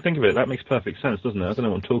 actually come to think of it, that makes perfect sense, doesn't it? I don't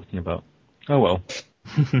know what I'm talking about. Oh well.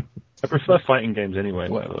 I prefer fighting games anyway,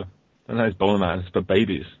 whatever. I know it's Bomberman, it's for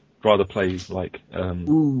babies. I'd rather play like, I don't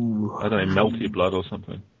know, Melty Blood or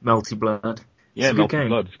something. Melty Blood. Yeah, Melty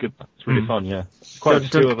Blood. It's good. It's really fun. Yeah.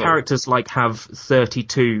 Do characters like have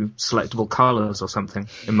 32 selectable colours or something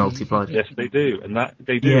in Melty Blood? Yes, they do, and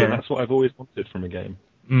that's what I've always wanted from a game.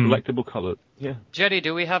 Selectable colours. Yeah. Jetty,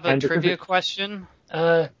 do we have a trivia question?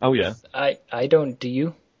 Oh yeah. I don't. Do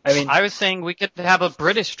you? I mean, I was saying we could have a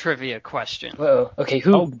British trivia question. Whoa. Okay.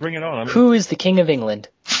 Oh, bring it on. Who is the King of England?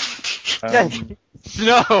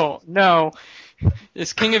 No.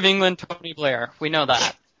 It's King of England Tony Blair. We know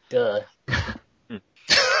that. Duh.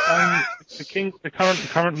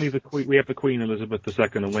 Currently we have the Queen Elizabeth II,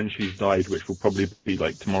 and when she's died, which will probably be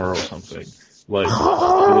like tomorrow or something, like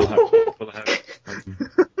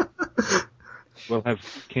we'll have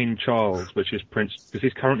King Charles, which is Prince, because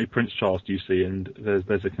he's currently Prince Charles, do you see, and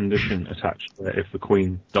there's a condition attached where if the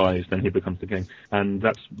Queen dies, then he becomes the king, and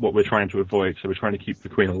that's what we're trying to avoid. So we're trying to keep the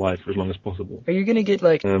Queen alive for as long as possible. Are you gonna get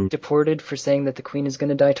deported for saying that the Queen is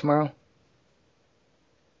gonna die tomorrow?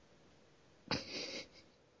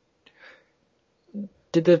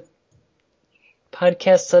 Did the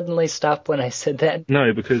podcast suddenly stop when I said that?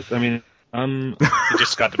 No, because, I mean, He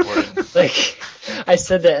just got deported. Like, I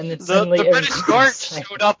said that and then suddenly the British guards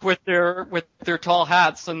showed up with their tall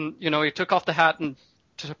hats, and, you know, he took off the hat and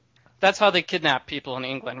that's how they kidnap people in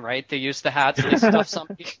England, right? They use the hats, they stuff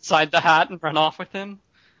somebody inside the hat and run off with him.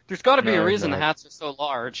 There's got to be a reason the hats are so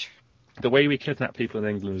large. The way we kidnap people in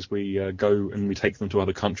England is we go and we take them to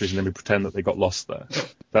other countries and then we pretend that they got lost there.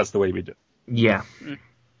 That's the way we do it. Yeah.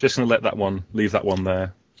 Just going to leave that one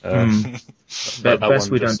there. Best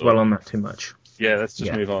we don't dwell on that too much. Yeah, let's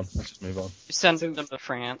just move on. You send them to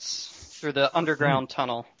France through the underground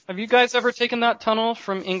tunnel. Have you guys ever taken that tunnel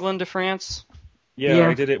from England to France? Yeah,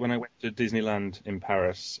 I did it when I went to Disneyland in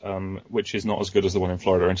Paris, which is not as good as the one in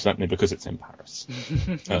Florida, incidentally, because it's in Paris.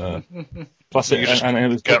 Plus, it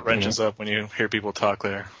was gut wrenches up when you hear people talk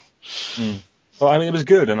there. Well, I mean, it was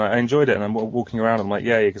good, and I enjoyed it, and I'm walking around, I'm like,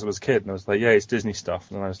 yeah, because I was a kid, and I was like, yeah, it's Disney stuff,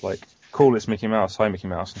 and I was like, cool, it's Mickey Mouse, hi Mickey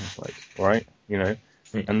Mouse, and I was like, alright, you know,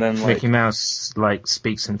 and then Mickey Mouse, like,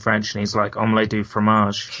 speaks in French, and he's like, omelette du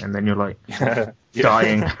fromage, and then you're like,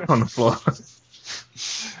 dying on the floor.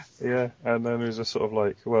 Yeah, and then it was just sort of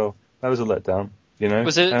like, well, that was a letdown, you know?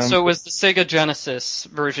 Was it, so it was the Sega Genesis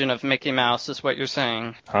version of Mickey Mouse, is what you're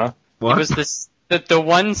saying? Huh? What? It was the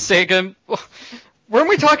one Sega... Weren't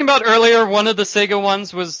we talking about earlier one of the Sega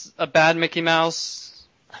ones was a bad Mickey Mouse?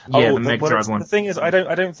 Yeah, the Mega Drive one. The thing is, I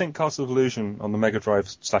don't think Castle of Illusion on the Mega Drive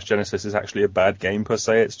 / Genesis is actually a bad game per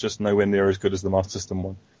se. It's just nowhere near as good as the Master System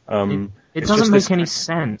one. It doesn't make any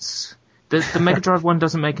sense. The Mega Drive one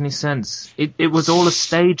doesn't make any sense. It was all a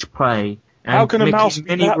stage play. And how can a mouse and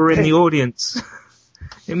Minnie were in the audience?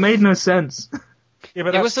 It made no sense. Yeah,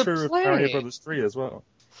 but that's true of Mario Brothers 3 as well.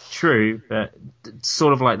 True, but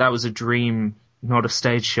sort of like that was a dream, not a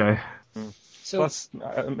stage show. So, plus,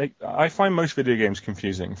 I find most video games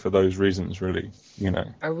confusing for those reasons, really. You know,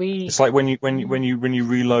 It's like when you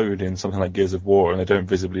reload in something like Gears of War and they don't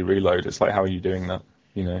visibly reload. It's like, how are you doing that?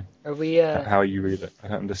 You know, how are you reload? I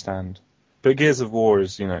don't understand. But Gears of War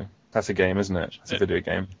is, you know, that's a game, isn't it? It's a video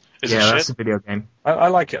game. That's a video game. I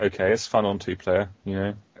like it. Okay, it's fun on 2-player. You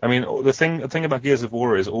know, I mean, the thing about Gears of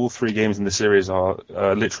War is all 3 games in the series are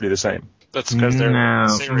literally the same. That's because they're No.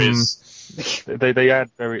 series. They add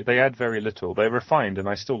very little. They're refined, and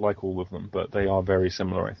I still like all of them, but they are very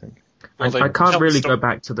similar, I think. Well, they I can't tell really the go story.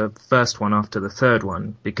 back to the first one after the third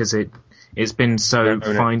one because it's been so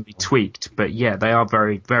No. finely tweaked. But yeah, they are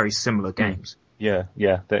very, very similar games. Yeah,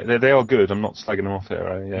 they are good. I'm not slagging them off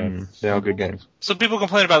here. They are good games. So people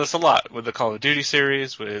complain about this a lot with the Call of Duty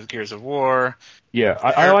series, with Gears of War. Yeah,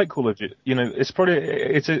 I like Call of Duty. You know,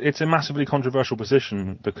 it's a massively controversial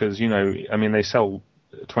position because, you know, I mean, they sell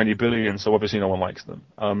 20 billion, so obviously no one likes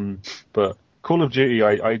them. But Call of Duty,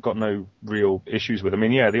 I got no real issues with. I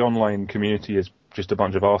mean, yeah, the online community is just a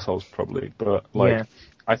bunch of arseholes probably, but like, Yeah.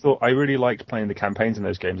 I really liked playing the campaigns in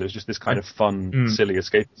those games. It was just this kind of fun, silly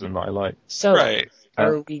escapism that I like. So, Right.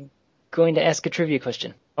 are we going to ask a trivia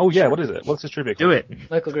question? Oh yeah, what is it? What's this trivia? Do it.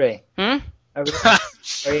 Michael Gray. Hmm? Are we,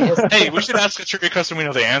 are you asking- Hey, we should ask a trivia question we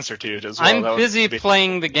know the answer to as well. I'm That would busy be-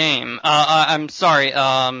 playing the game. I'm sorry.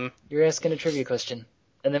 You're asking a trivia question.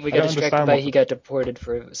 And then we I got don't distracted understand by what he got deported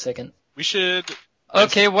for a second. We should.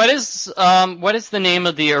 Okay, what is the name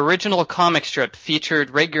of the original comic strip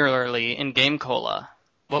featured regularly in Game Cola?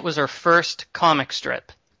 What was our first comic strip?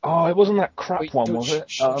 Oh, it wasn't that crap Wait, one, don't- was it?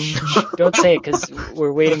 Don't say it, because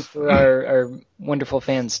we're waiting for our wonderful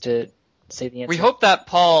fans to say the answer. We hope that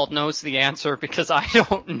Paul knows the answer because I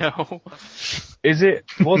don't know. Was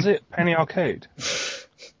it Penny Arcade?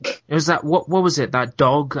 It was that what was it? That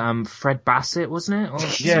dog, Fred Bassett, wasn't it? Or Yeah,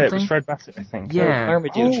 something? it was Fred Bassett, I think. Yeah.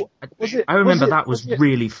 Marmaduke. Oh, was it? I remember that was was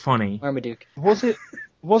really funny. Marmaduke. Wasn't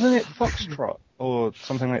it Foxtrot or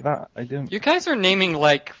something like that? I didn't. You guys are naming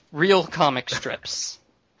like real comic strips.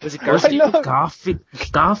 Was it I Garfield? know.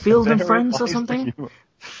 Garfield and Very Friends or wise something? of you.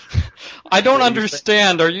 I don't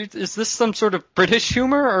understand. Is this some sort of British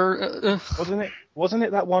humor or? Wasn't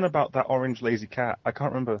it that one about that orange lazy cat? I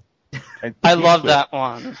can't remember. I love that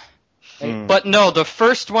one. Mm. But no, the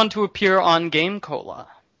first one to appear on Game Cola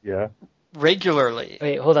Yeah. regularly.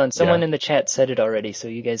 Wait, hold on. Someone Yeah. in the chat said it already, so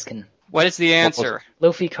you guys can... What is the answer?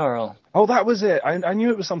 Lofi Carl. Oh, that was it. I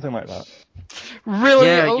knew it was something like that. Really?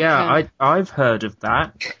 Yeah, Okay. yeah, I've heard of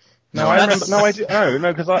that. No, I remember.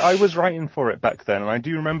 No, because I was writing for it back then, and I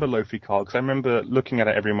do remember Lofi Carl because I remember looking at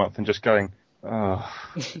it every month and just going, oh,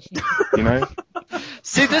 you know.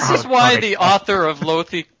 See, this is why the author of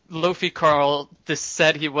Lofi Carl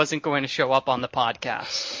said he wasn't going to show up on the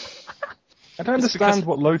podcast. I don't understand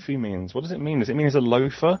what loafy means. What does it mean? Does it mean he's a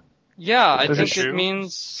loafer? Yeah, I Does it think shoe? it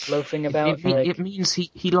means... Loafing about. It means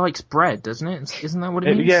he likes bread, doesn't it? Isn't that what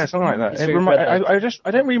it means? Yeah, something like that. It's very bread-like.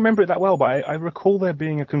 I don't really remember it that well, but I recall there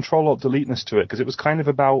being a Control-Alt-Deleteness to it because it was kind of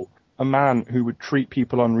about a man who would treat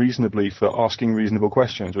people unreasonably for asking reasonable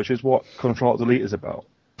questions, which is what Control-Alt-Delete is about.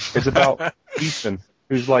 It's about Ethan,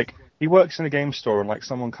 who's like, he works in a game store and like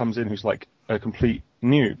someone comes in who's like a complete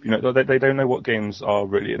noob. You know, they don't know what games are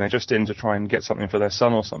really, and they're just in to try and get something for their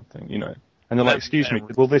son or something, you know. And they're like, excuse me,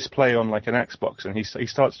 will this play on like an Xbox? And he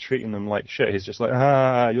starts treating them like shit. He's just like,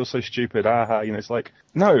 you're so stupid, you know, it's like,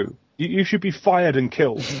 no, you should be fired and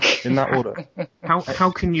killed in that order.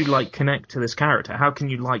 How can you like connect to this character? How can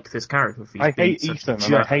you like this character? If he's I being hate such a Ethan, and I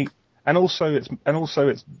jerk? hate, and also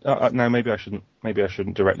it's, no, maybe I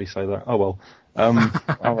shouldn't directly say that. Oh well, I'll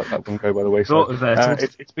let that one go by the way. Thought of that.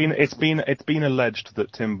 It's been alleged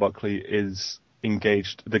that Tim Buckley is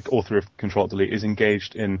engaged, the author of Control-Delete, is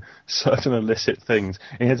engaged in certain illicit things.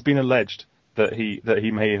 It has been alleged that he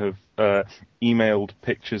may have emailed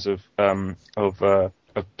pictures of a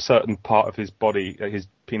certain part of his body, his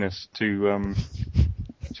penis, to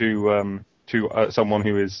someone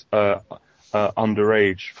who is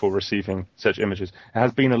underage for receiving such images. It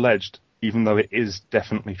has been alleged, even though it is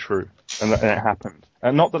definitely true, and it happened.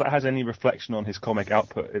 And not that it has any reflection on his comic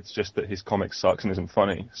output, it's just that his comic sucks and isn't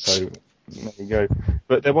funny, so there you go.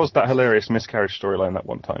 But there was that hilarious miscarriage storyline that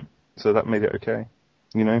one time, so that made it okay,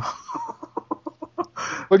 you know?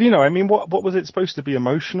 But, you know, I mean, what was it supposed to be,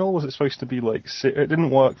 emotional? Was it supposed to be, like, it didn't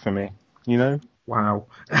work for me, you know? Wow.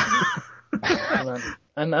 Hold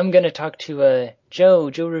on. I'm gonna talk to Joe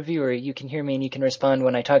Reviewer. You can hear me and you can respond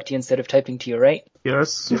when I talk to you instead of typing to you, right?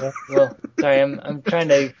 Yes. Well, sorry, I'm trying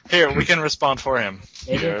to... Here, we can respond for him.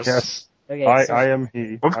 Maybe? Yes, Okay, I am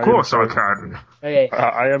he. Of course I can. Okay,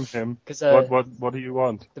 I am him. 'cause, What do you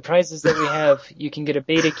want? the prizes that we have, you can get a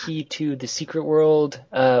beta key to The Secret World,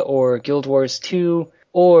 or Guild Wars 2,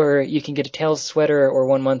 or you can get a Tails sweater or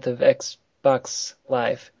 1 month of Xbox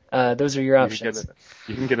Live. Those are your options.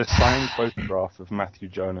 You can get a signed photograph of Matthew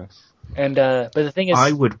Jonas, And but the thing is,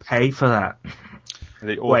 I would pay for that.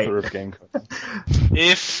 the author of Game Code.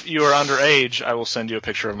 If you are underage, I will send you a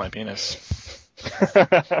picture of my penis.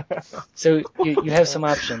 so you have some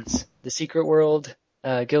options: The Secret World,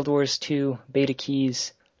 Guild Wars 2, beta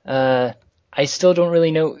keys, I still don't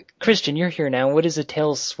really know. Christian, you're here now. What is a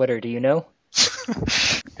Tails sweater? Do you know?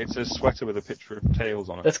 It's a sweater with a picture of tails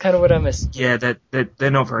on it. That's kind of what I'm assuming. Yeah,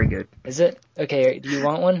 they're not very good. Is it? Okay, do you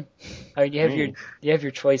want one? You have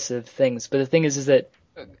your choice of things, but the thing is that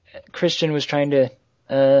Christian was trying to.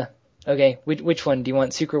 Okay, which one? Do you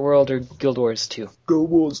want Secret World or Guild Wars 2? Guild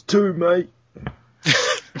Wars 2, mate.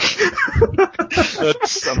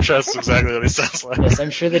 I'm sure that's exactly what he sounds like. Yes, I'm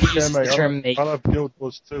sure that he uses mate, the term mate. I love Guild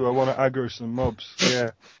Wars 2. I want to aggro some mobs.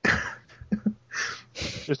 Yeah.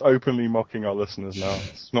 Just openly mocking our listeners now.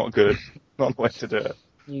 It's not good. Not the way to do it.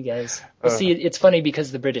 You guys. Well, see, it's funny because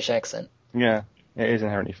of the British accent. Yeah, it is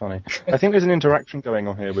inherently funny. I think there's an interaction going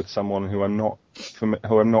on here with someone who I'm not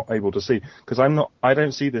able to see because I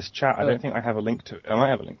don't see this chat. I don't think I have a link to it. I might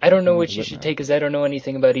have a link. I don't know which you should take because I don't know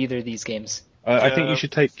anything about either of these games. I think you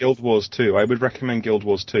should take Guild Wars 2. I would recommend Guild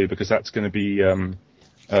Wars 2 because that's going to be.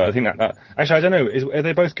 I think that actually I don't know. Are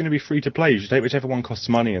they both going to be free to play? You should take whichever one costs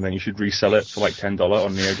money, and then you should resell it for like $10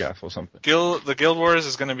 on NeoGAF or something. The Guild Wars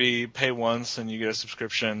is going to be pay once and you get a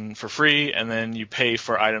subscription for free, and then you pay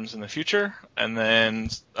for items in the future. And then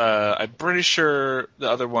I'm pretty sure the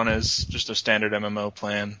other one is just a standard MMO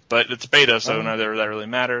plan, but it's beta, so neither of that really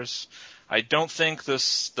matters. I don't think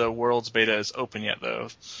the world's beta is open yet though,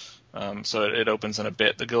 so it opens in a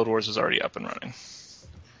bit. The Guild Wars is already up and running.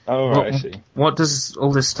 Oh, right, I see. What does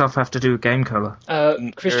all this stuff have to do with Game Color?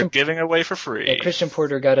 They're giving away for free. Yeah, Christian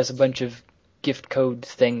Porter got us a bunch of gift code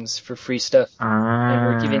things for free stuff, and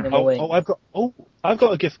we're giving them away. I've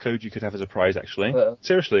got a gift code you could have as a prize actually.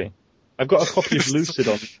 Seriously, I've got a copy of Lucid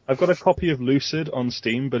on. I've got a copy of Lucid on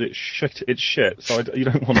Steam, but it's shit. It's shit. So you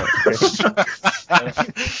don't want it.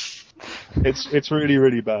 It's really,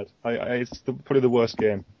 really bad. It's probably the worst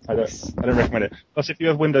game. I don't recommend it. Plus, if you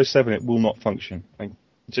have Windows 7, it will not function.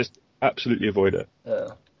 Just absolutely avoid it.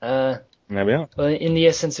 There we are. Well, in the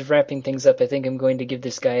essence of wrapping things up, I think I'm going to give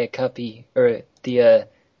this guy a copy, or the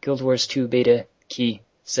Guild Wars 2 beta key.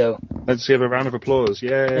 So let's give a round of applause.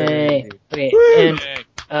 Yay! Okay, and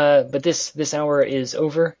but this hour is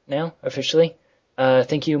over now officially.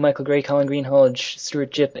 Thank you, Michael Gray, Colin Greenhalgh,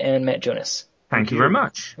 Stuart Jipp, and Matt Jonas. Thank you very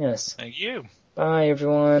much. Yes. Thank you. Bye,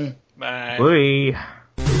 everyone. Bye. Bye.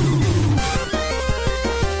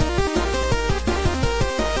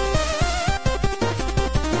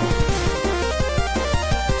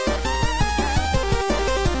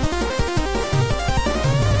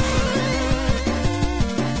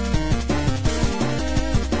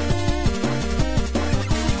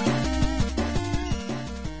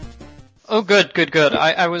 Oh, good.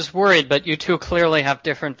 I was worried, but you two clearly have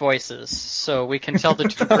different voices, so we can tell the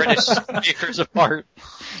two British speakers apart.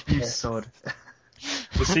 You sod.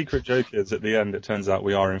 The secret joke is, at the end, it turns out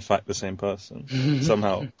we are in fact the same person.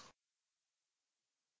 Somehow.